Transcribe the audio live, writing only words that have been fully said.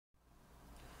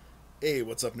Hey,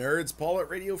 what's up, nerds? Paul at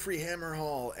Radio Free Hammer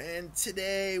Hall, and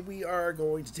today we are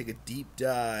going to take a deep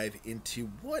dive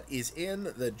into what is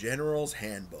in the General's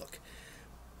Handbook.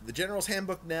 The General's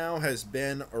Handbook now has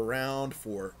been around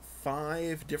for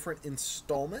 5 different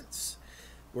installments.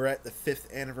 We're at the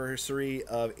 5th anniversary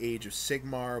of Age of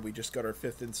Sigmar. We just got our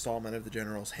 5th installment of the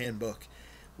General's Handbook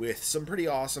with some pretty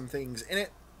awesome things in it.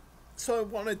 So I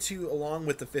wanted to, along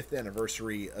with the 5th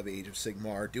anniversary of Age of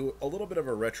Sigmar, do a little bit of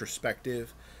a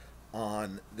retrospective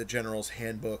on the General's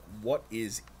Handbook, what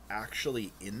is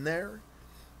actually in there,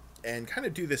 and kind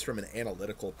of do this from an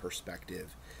analytical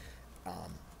perspective.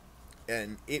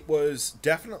 And it was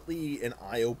definitely an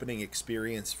eye-opening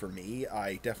experience for me.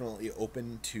 I definitely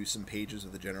opened to some pages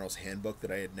of the General's Handbook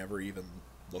that I had never even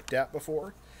looked at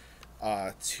before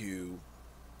to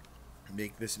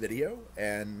make this video,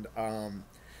 and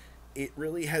it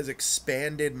really has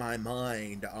expanded my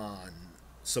mind on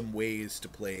some ways to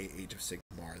play Age of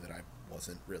Sigmar that I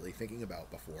wasn't really thinking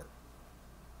about before.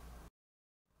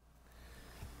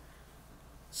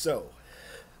 So,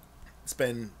 it's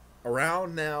been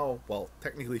around now, well,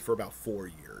 technically for about 4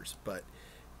 years, but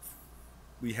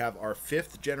we have our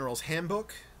 5th General's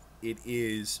Handbook. It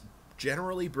is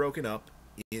generally broken up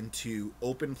into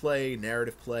open play,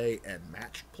 narrative play, and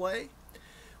matched play.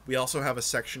 We also have a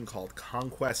section called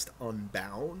Conquest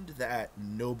Unbound that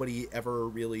nobody ever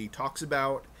really talks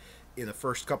about. In the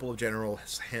first couple of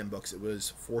General's Handbooks, it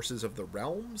was Forces of the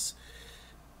Realms.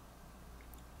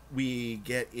 We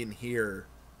get in here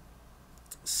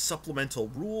supplemental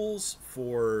rules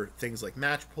for things like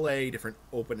match play, different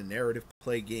open and narrative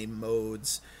play game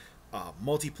modes,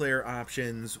 multiplayer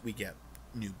options. We get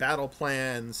new battle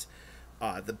plans.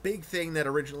 The big thing that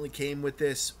originally came with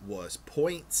this was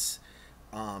points.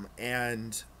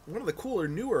 And one of the cooler,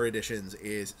 newer additions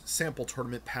is sample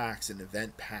tournament packs and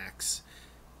event packs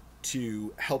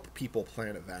to help people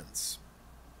plan events.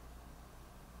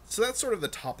 So that's sort of the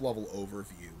top level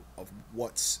overview of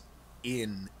what's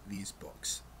in these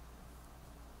books.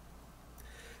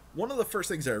 One of the first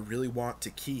things that I really want to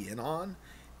key in on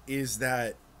is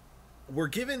that we're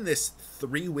given this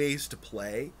 3 ways to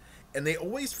play, and they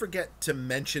always forget to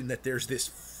mention that there's this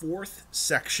 4th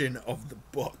section of the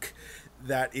book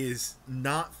that is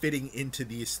not fitting into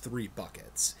these 3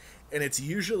 buckets, and it's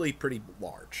usually pretty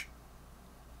large.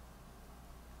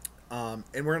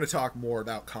 And we're going to talk more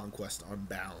about Conquest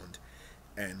Unbound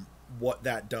and what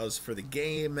that does for the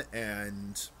game,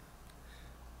 and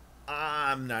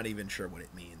I'm not even sure what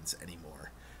it means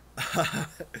anymore.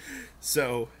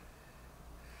 So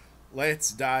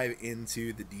let's dive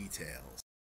into the details.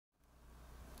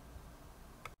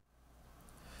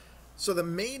 So the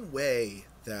main way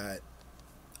that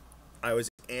I was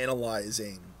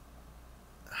analyzing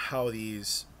how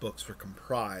these books were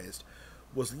comprised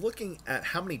was looking at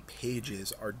how many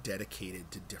pages are dedicated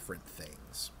to different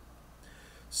things.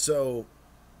 So,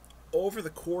 over the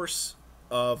course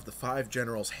of the 5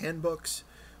 General's Handbooks,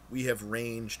 we have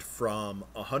ranged from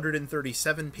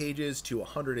 137 pages to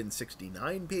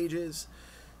 169 pages,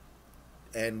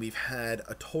 and we've had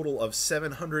a total of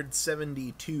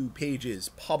 772 pages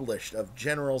published of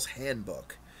General's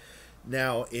Handbook.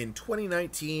 Now, in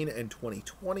 2019 and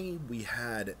 2020, we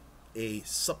had a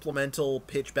supplemental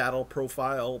pitch battle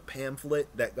profile pamphlet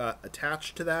that got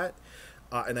attached to that,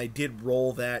 and I did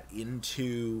roll that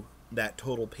into that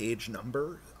total page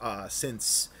number,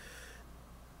 since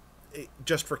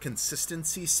just for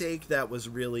consistency's sake, that was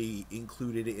really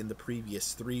included in the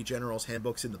previous 3 General's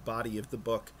Handbooks in the body of the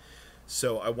book,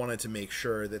 so I wanted to make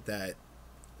sure that that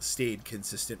stayed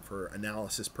consistent for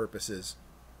analysis purposes,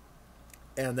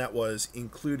 and that was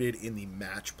included in the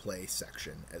match play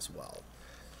section as well.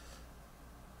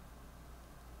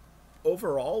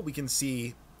 Overall, we can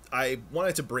see I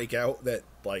wanted to break out that,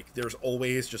 like, there's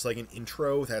always just like an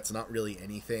intro that's not really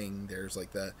anything. There's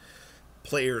like the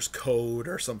player's code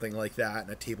or something like that, and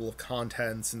a table of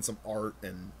contents and some art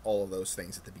and all of those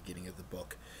things at the beginning of the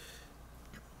book.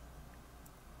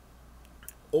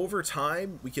 Over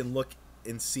time, we can look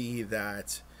and see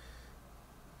that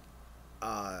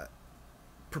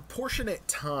proportionate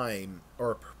time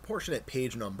or proportionate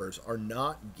page numbers are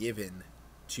not given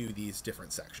to these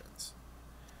different sections.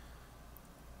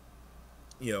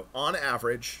 You know, on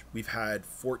average, we've had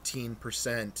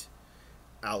 14%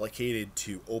 allocated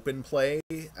to open play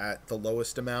at the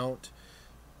lowest amount,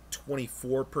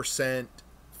 24%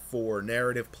 for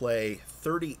narrative play,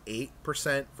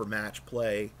 38% for match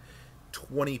play,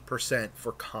 20%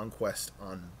 for Conquest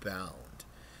Unbound.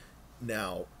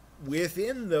 Now,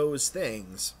 within those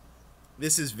things,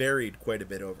 this has varied quite a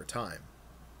bit over time.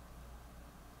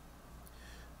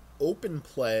 Open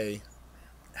play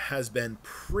has been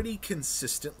pretty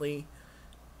consistently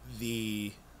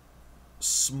the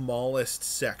smallest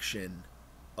section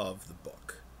of the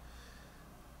book.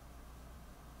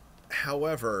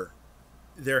 However,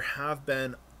 there have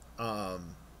been a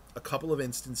couple of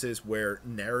instances where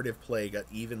narrative play got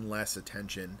even less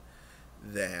attention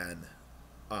than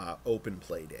open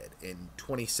play did. In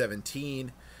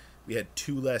 2017, we had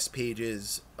 2 less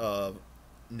pages of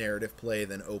narrative play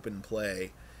than open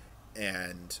play,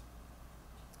 and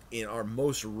in our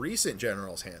most recent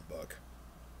General's Handbook,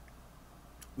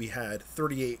 we had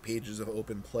 38 pages of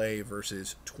open play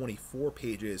versus 24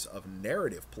 pages of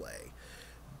narrative play.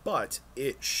 But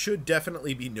it should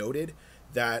definitely be noted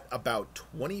that about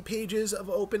 20 pages of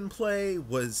open play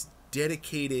was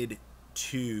dedicated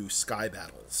to sky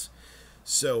battles.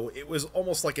 So it was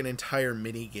almost like an entire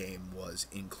mini game was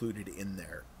included in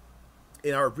there.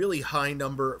 In our really high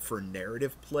number for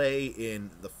narrative play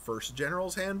in the first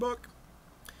General's Handbook,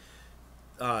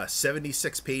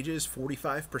 76 pages,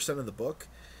 45% of the book,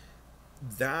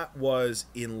 that was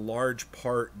in large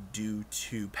part due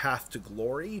to Path to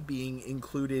Glory being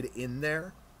included in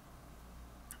there.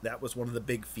 That was one of the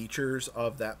big features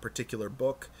of that particular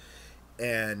book,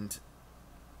 and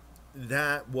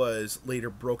that was later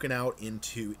broken out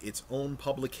into its own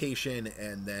publication,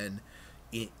 and then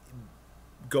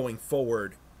going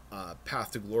forward,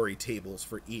 Path to Glory tables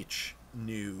for each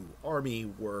new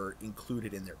army were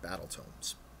included in their battle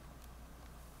tomes.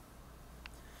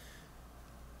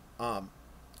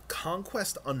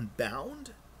 Conquest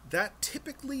Unbound, that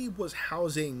typically was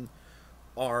housing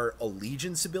our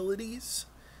allegiance abilities,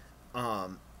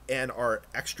 and our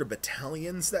extra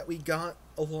battalions that we got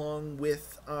along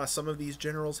with some of these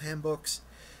General's Handbooks.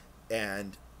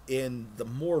 And in the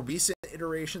more recent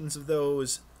iterations of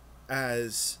those,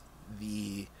 as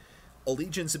the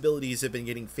allegiance abilities have been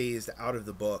getting phased out of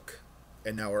the book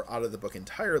and now are out of the book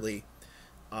entirely,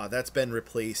 that's been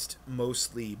replaced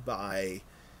mostly by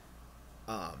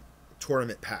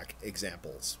tournament pack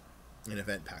examples and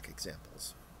event pack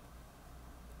examples.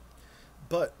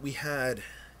 But we had,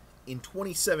 in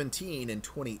 2017 and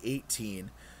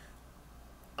 2018,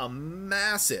 a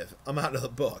massive amount of the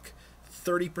book,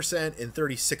 30% and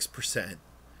 36%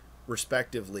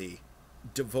 respectively,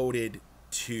 devoted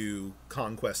to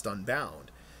Conquest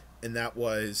Unbound. And that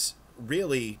was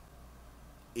really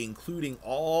including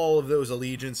all of those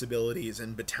allegiance abilities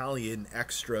and battalion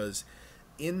extras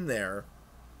in there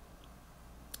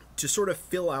to sort of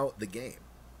fill out the game.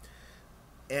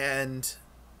 And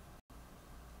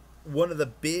one of the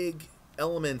big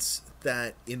elements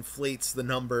that inflates the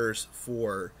numbers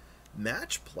for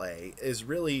match play is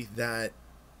really that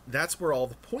that's where all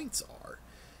the points are.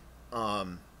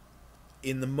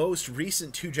 In the most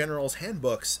recent 2 General's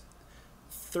Handbooks,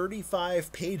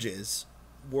 35 pages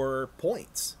were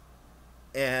points.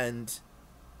 And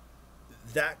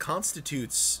that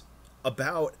constitutes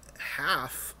about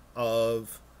half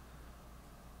of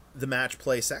the match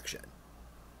play section,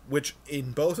 which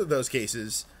in both of those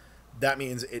cases, that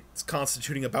means it's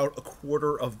constituting about a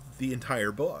quarter of the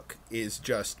entire book is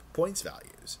just points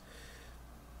values.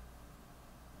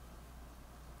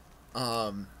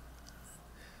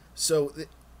 So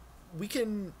we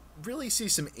can really see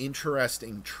some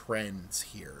interesting trends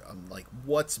here on like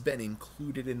what's been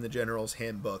included in the General's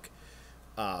Handbook,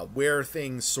 where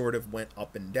things sort of went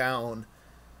up and down.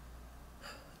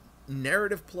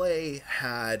 Narrative play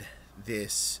had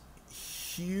this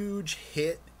huge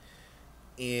hit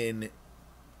in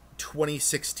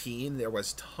 2016. There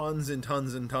was tons and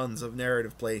tons and tons of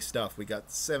narrative play stuff. We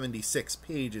got 76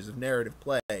 pages of narrative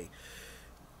play.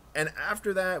 And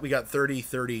after that, we got 30,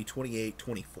 30, 28,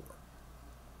 24.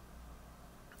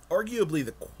 Arguably,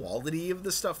 the quality of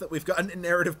the stuff that we've gotten in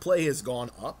narrative play has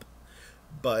gone up.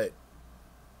 But,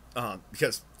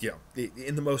 because, you know,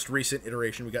 in the most recent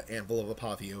iteration, we got Anvil of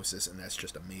Apotheosis, and that's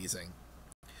just amazing.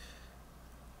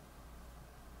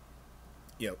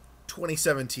 You know,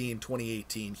 2017,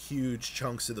 2018, huge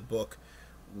chunks of the book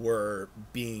were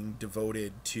being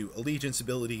devoted to allegiance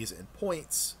abilities and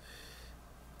points.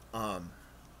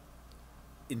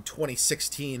 In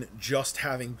 2016, just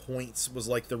having points was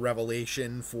like the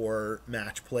revelation for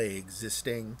match play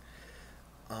existing.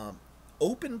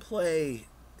 Open play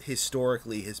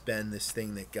historically has been this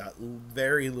thing that got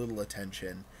very little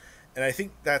attention, and I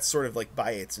think that's sort of like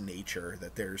by its nature,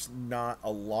 that there's not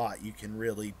a lot you can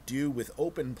really do with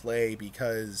open play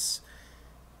because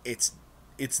it's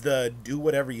the do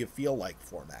whatever you feel like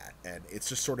format, and it's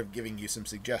just sort of giving you some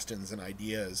suggestions and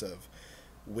ideas of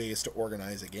ways to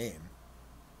organize a game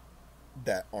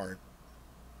that aren't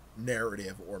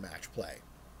narrative or match play.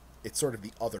 It's sort of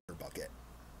the other bucket.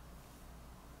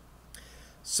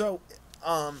 So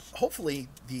Hopefully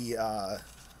the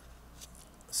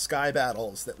sky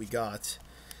battles that we got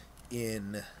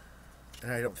in,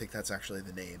 and I don't think that's actually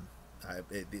the name.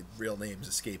 The real name's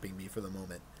escaping me for the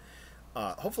moment.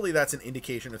 Hopefully that's an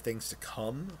indication of things to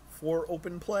come for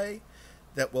open play,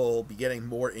 that we'll be getting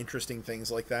more interesting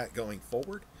things like that going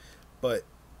forward. But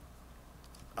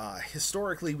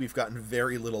historically, we've gotten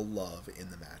very little love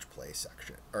in the match play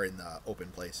section, or in the open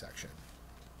play section.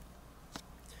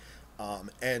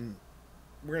 And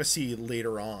we're going to see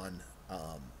later on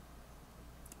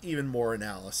even more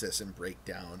analysis and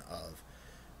breakdown of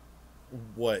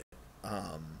what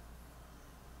kind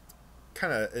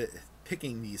of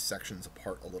picking these sections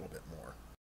apart a little bit more.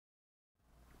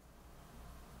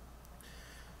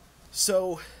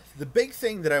 So the big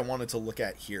thing that I wanted to look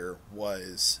at here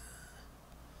was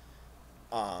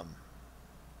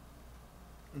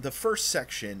the first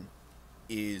section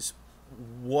is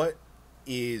what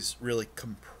is really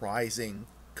comprising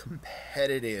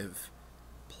competitive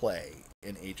play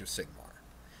in Age of Sigmar.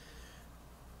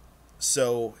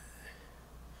 So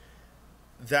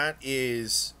that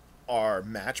is our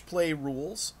match play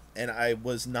rules, and I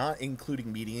was not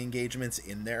including meeting engagements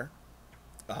in there.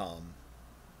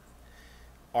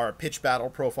 Our pitch battle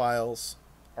profiles,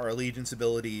 our allegiance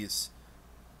abilities,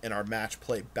 and our match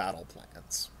play battle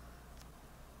plans.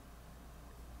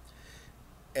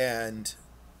 And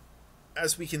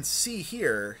as we can see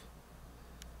here,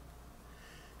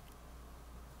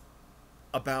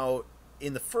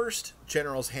 in the first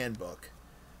General's Handbook,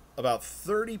 about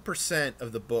 30%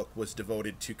 of the book was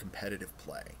devoted to competitive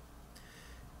play.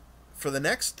 For the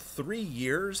next 3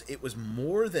 years, it was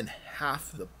more than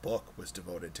half the book was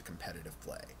devoted to competitive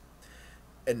play.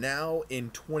 And now in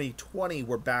 2020,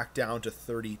 we're back down to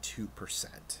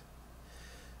 32%,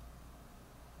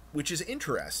 which is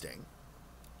interesting.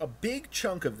 A big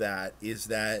chunk of that is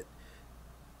that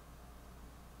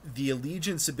the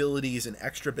allegiance abilities and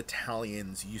extra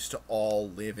battalions used to all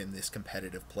live in this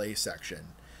competitive play section.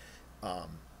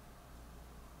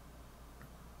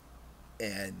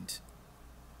 And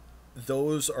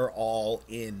those are all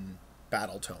in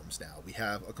battle tomes now. We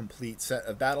have a complete set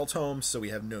of battle tomes, so we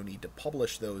have no need to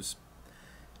publish those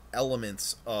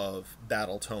elements of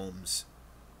battle tomes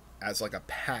as like a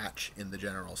patch in the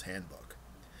General's Handbook.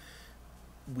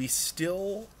 We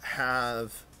still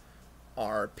have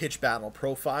our pitch battle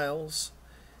profiles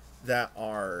that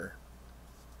are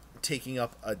taking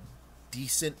up a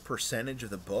decent percentage of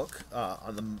the book.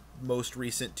 On the most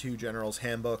recent 2 General's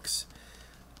Handbooks,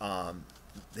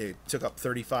 they took up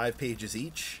 35 pages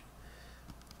each.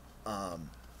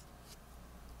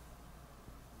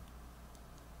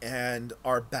 And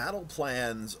our battle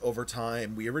plans over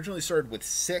time, we originally started with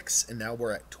 6, and now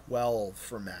we're at 12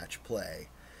 for match play.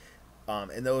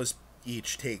 And those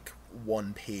each take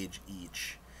 1 page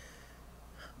each.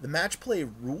 The match play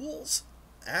rules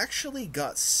actually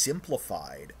got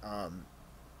simplified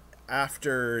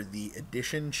after the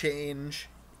edition change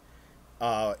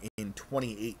in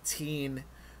 2018.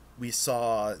 We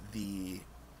saw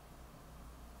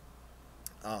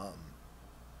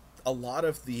a lot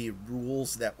of the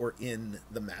rules that were in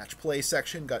the match play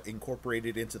section got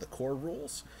incorporated into the core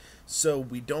rules, so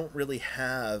we don't really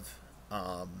have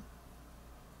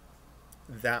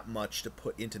that much to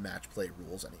put into match play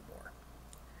rules anymore.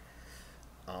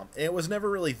 And it was never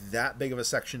really that big of a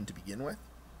section to begin with.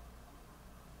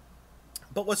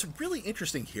 But what's really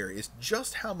interesting here is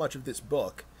just how much of this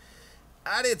book,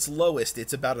 at its lowest,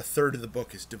 it's about a third of the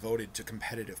book is devoted to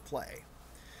competitive play.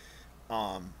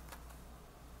 Now,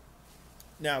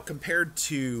 compared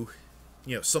to,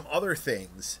 some other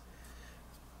things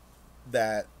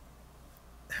that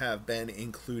have been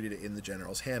included in the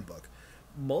General's Handbook,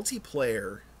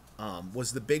 multiplayer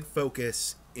was the big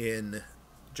focus in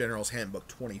General's Handbook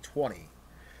 2020.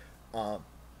 And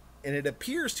it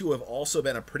appears to have also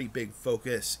been a pretty big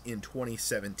focus in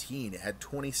 2017. It had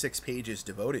 26 pages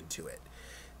devoted to it.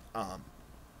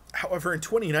 However, in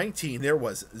 2019, there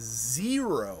was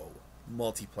 0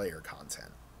 multiplayer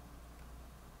content.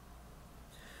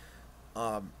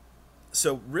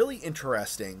 So really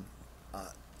interesting.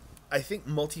 I think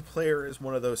multiplayer is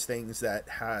one of those things that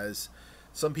has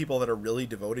some people that are really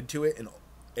devoted to it,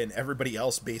 and everybody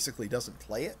else basically doesn't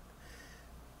play it.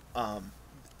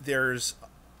 There's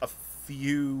a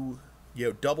few,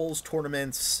 doubles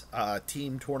tournaments,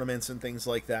 team tournaments, and things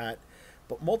like that.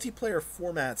 But multiplayer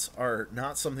formats are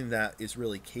not something that is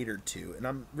really catered to. And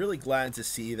I'm really glad to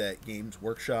see that Games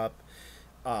Workshop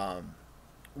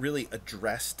really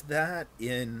addressed that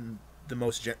in the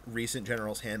most recent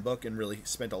General's Handbook and really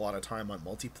spent a lot of time on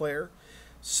multiplayer,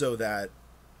 so that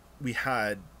we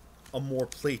had a more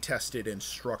play-tested and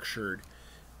structured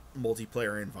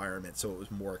multiplayer environment so it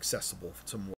was more accessible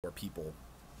to more people.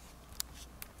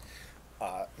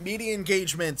 Media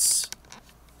engagements.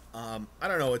 I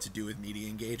don't know what to do with media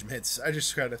engagements. I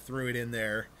just kind of threw it in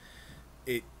there.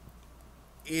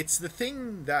 It's the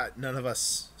thing that none of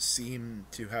us seem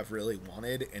to have really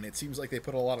wanted, and it seems like they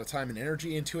put a lot of time and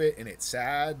energy into it, and it's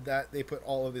sad that they put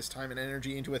all of this time and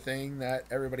energy into a thing that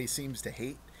everybody seems to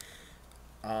hate.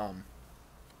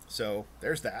 So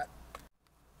there's that.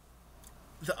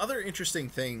 The other interesting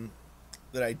thing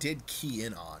that I did key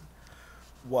in on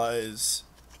was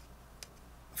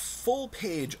full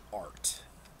page art.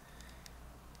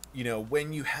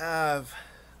 When you have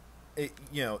it,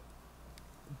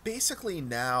 basically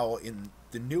now in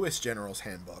the newest General's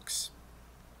Handbooks,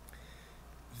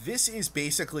 this is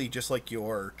basically just like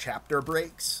your chapter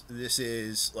breaks. This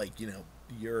is like,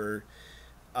 your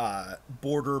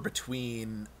border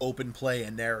between open play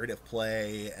and narrative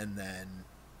play, and then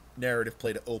narrative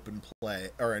play to open play,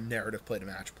 or a narrative play to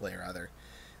match play, rather.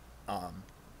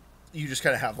 You just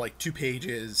kind of have like 2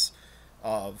 pages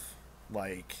of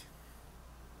like,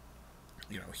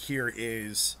 here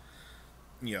is,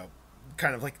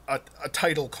 kind of like a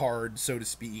title card, so to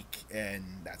speak, and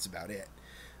that's about it.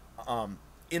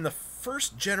 In the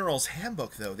first General's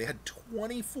Handbook, though, they had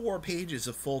 24 pages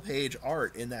of full page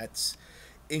art, and that's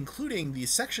including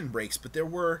these section breaks, but there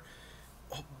were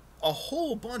a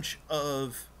whole bunch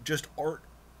of just art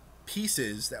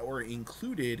pieces that were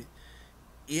included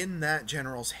in that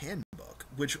General's Handbook,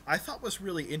 which I thought was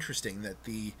really interesting, that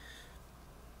the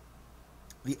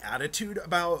attitude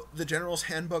about the General's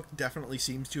Handbook definitely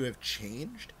seems to have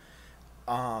changed.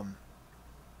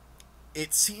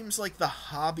 It seems like the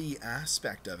hobby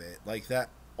aspect of it, like that,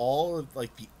 all of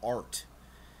like the art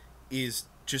is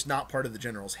just not part of the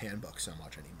General's Handbook so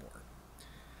much anymore.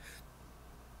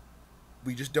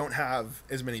 We just don't have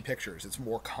as many pictures. It's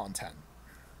more content.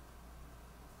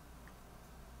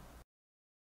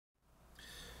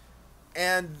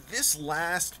 And this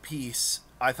last piece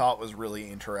I thought was really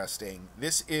interesting.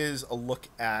 This is a look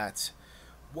at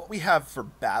what we have for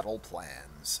battle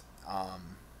plans.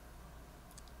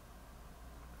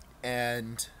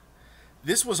 And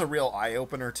this was a real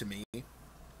eye-opener to me.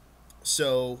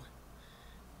 So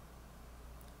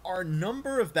our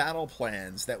number of battle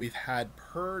plans that we've had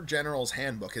per General's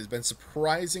Handbook has been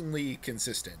surprisingly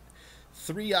consistent.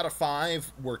 3 out of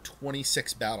 5 were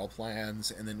 26 battle plans,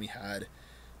 and then we had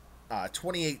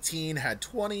 2018 had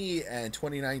 20, and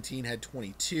 2019 had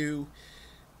 22.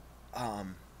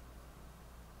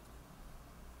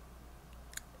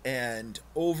 And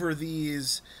over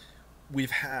these,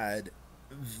 we've had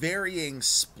varying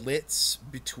splits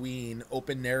between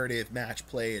open narrative, match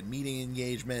play, and meeting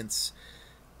engagements.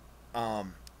 The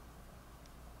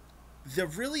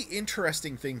really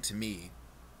interesting thing to me,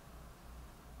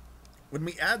 when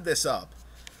we add this up,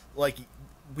 like,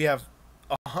 we have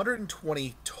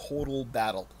 120 total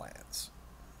battle plans.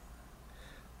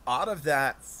 Out of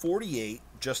that, 48,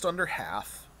 just under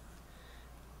half,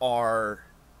 are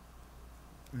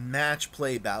match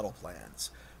play battle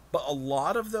plans. But a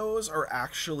lot of those are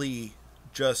actually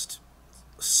just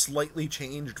slightly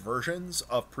changed versions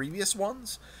of previous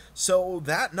ones. So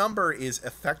that number is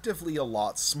effectively a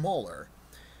lot smaller.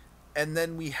 And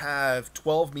then we have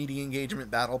 12 meeting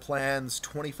engagement battle plans,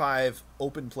 25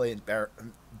 open play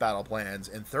battle plans,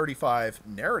 and 35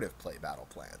 narrative play battle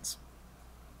plans.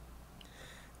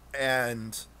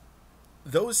 And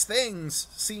those things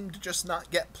seem to just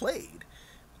not get played.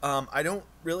 I don't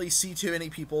really see too many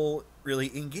people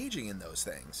really engaging in those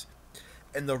things.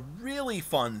 And the really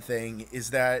fun thing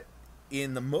is that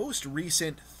in the most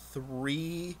recent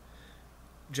 3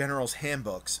 General's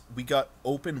Handbooks, we got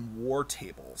open war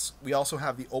tables. We also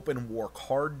have the open war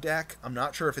card deck. I'm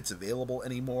not sure if it's available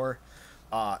anymore,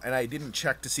 and I didn't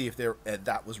check to see if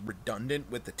that was redundant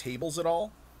with the tables at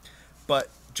all. But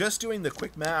just doing the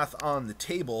quick math on the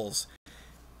tables,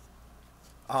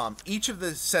 each of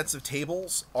the sets of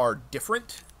tables are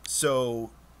different. So,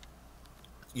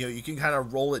 you can kind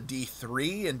of roll a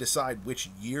D3 and decide which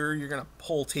year you're going to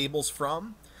pull tables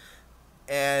from.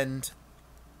 And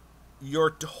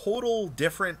your total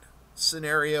different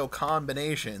scenario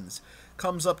combinations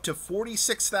comes up to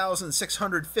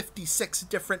 46,656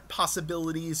 different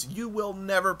possibilities. You will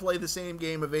never play the same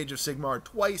game of Age of Sigmar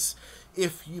twice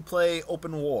if you play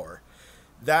Open War.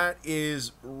 That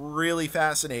is really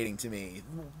fascinating to me.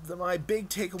 My big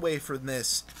takeaway from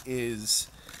this is,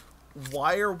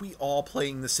 why are we all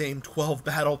playing the same 12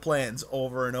 battle plans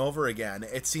over and over again?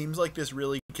 It seems like this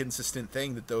really consistent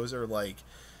thing that those are like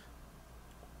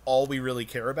all we really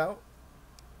care about.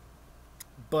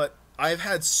 But I've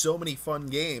had so many fun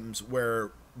games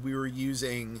where we were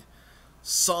using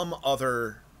some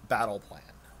other battle plan,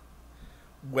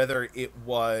 whether it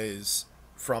was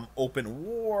from open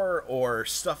war or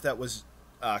stuff that was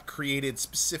created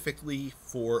specifically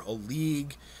for a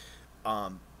league.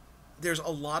 There's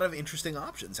a lot of interesting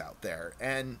options out there,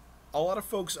 and a lot of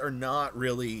folks are not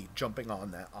really jumping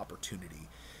on that opportunity.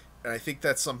 And I think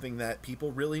that's something that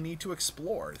people really need to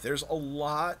explore. There's a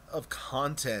lot of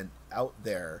content out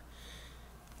there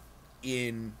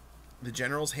in the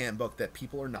General's Handbook that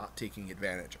people are not taking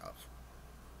advantage of.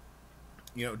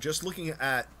 You know, just looking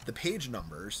at the page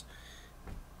numbers,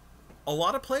 a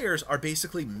lot of players are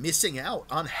basically missing out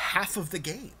on half of the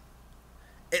game.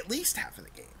 At least half of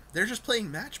the game. They're just playing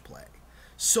match play.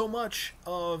 So much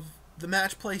of the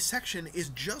match play section is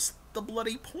just the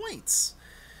bloody points.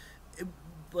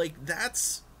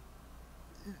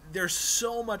 There's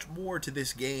so much more to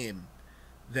this game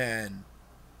than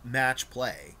match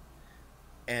play,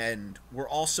 and we're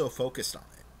all so focused on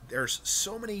it. There's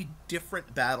so many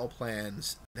different battle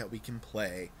plans that we can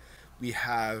play. We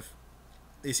have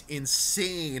this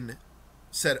insane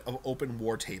set of open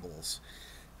war tables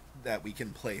that we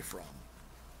can play from.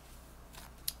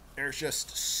 There's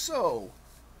just so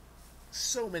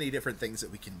many different things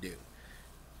that we can do.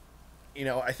 You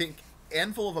know, I think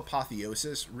Anvil of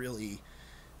Apotheosis really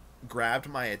grabbed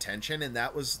my attention, and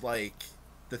that was like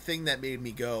the thing that made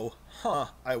me go,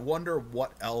 I wonder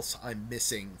what else I'm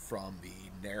missing from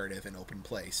the narrative and open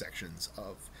play sections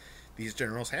of these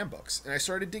General's Handbooks. And I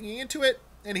started digging into it,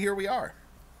 and here we are.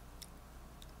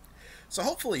 So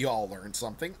hopefully you all learned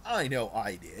something. I know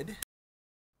I did.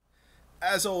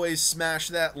 As always, smash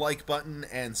that like button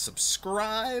and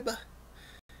subscribe.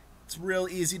 It's real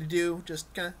easy to do.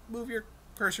 Just kind of move your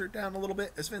cursor down a little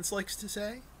bit, as Vince likes to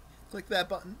say. Click that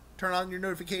button. Turn on your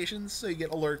notifications so you get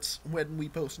alerts when we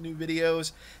post new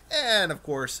videos. And, of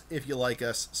course, if you like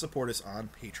us, support us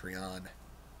on Patreon.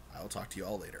 I'll talk to you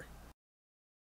all later.